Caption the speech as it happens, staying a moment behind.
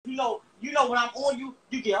you know when I'm on you,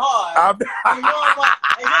 you get hard. And you don't want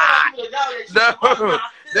people to know that you get hard.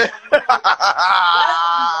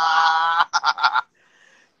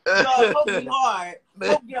 No, poke me hard.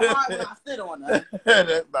 Poke get hard when I sit on her.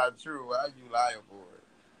 That's not true. Why are you lying for it?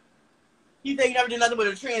 He said he never did nothing with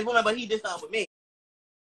a trans woman, but he did something with me.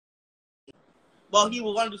 Well, he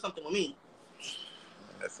will want to do something with me.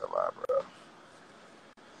 That's a lie, bro.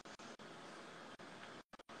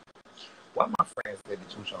 Why my friend said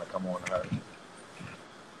that you was trying to come on to her?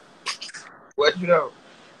 What you know?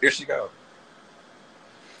 Here she go.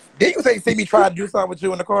 Did you say Seemy tried to do something with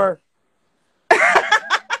you in the car?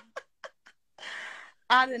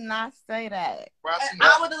 I did not say that.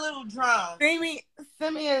 I was a little drunk. Seemy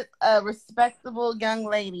is a respectable young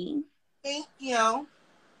lady. Thank you.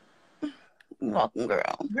 You're welcome,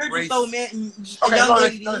 girl. You're just so man. Okay, young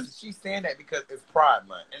lady. no, she's saying that because it's Pride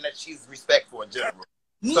Month and that she's respectful in general.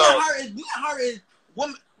 Me and her is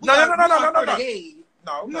woman.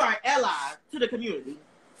 No. We are allies to the community.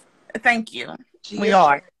 Thank you. We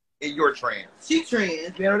are. And you're trans. She's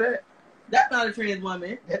trans. You know that? That's not a trans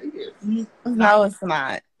woman. That is. No, it's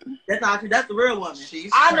not. That's not true. That's the real woman.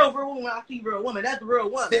 I know real woman when I see real woman. That's the real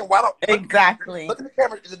woman. Then why don't exactly? Look at the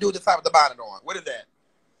camera. The dude that's with the bonnet on. What is that?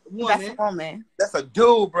 Woman. That's a woman. That's a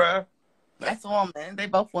dude, bruh. That's a woman. They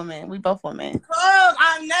both women. We both women. Cause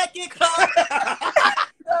I'm naked. Cause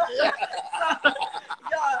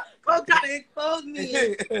y'all trying to expose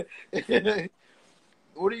me.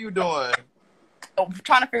 What are you doing? I'm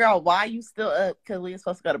trying to figure out why you still up because we were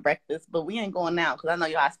supposed to go to breakfast, but we ain't going now because I know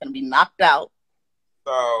your ass gonna be knocked out.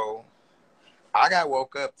 So I got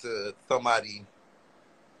woke up to somebody.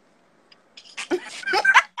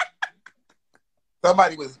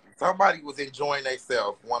 Somebody was enjoying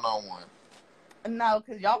themselves one-on-one. No,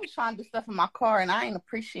 because y'all was trying to do stuff in my car, and I ain't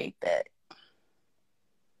appreciate that.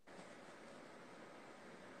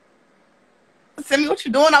 Seemy, what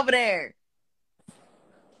you doing over there?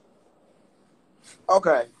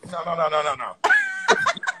 Okay. No.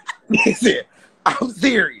 Listen, I'm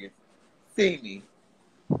serious. See me.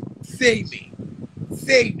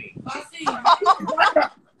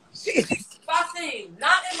 Fasine,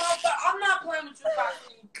 not in my. I'm not playing with you,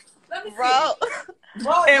 Fasine. Let me see.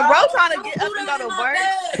 Ro trying to get up and go to work.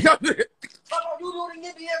 What you doing in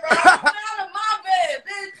your bed, bro? I'm out of my bed,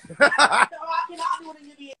 bitch. No, I cannot do it in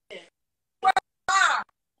your bed.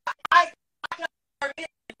 I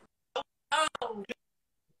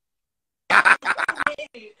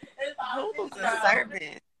Who's the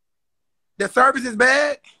service? The service is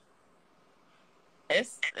bad?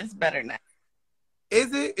 It's better now.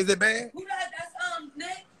 Is it? Is it bad? Who that? That's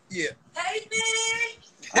Nick. Yeah. Hey, Nick.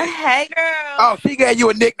 Hey, girl. Oh, she gave you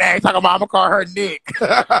a nickname. Talking about I'm gonna call her Nick.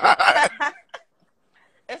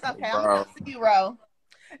 It's okay. I'm gonna see you, Ro.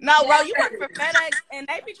 No, Ro, you work for FedEx, and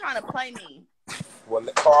they be trying to play me. Well,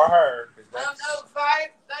 call her. No,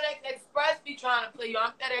 FedEx Express be trying to play you.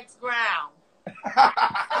 I'm FedEx Ground.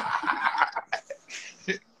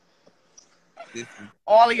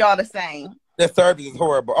 All of y'all the same. The service is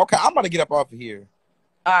horrible. Okay, I'm gonna get up off of here.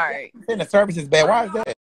 All right. And the service is bad. Why is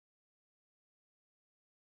that?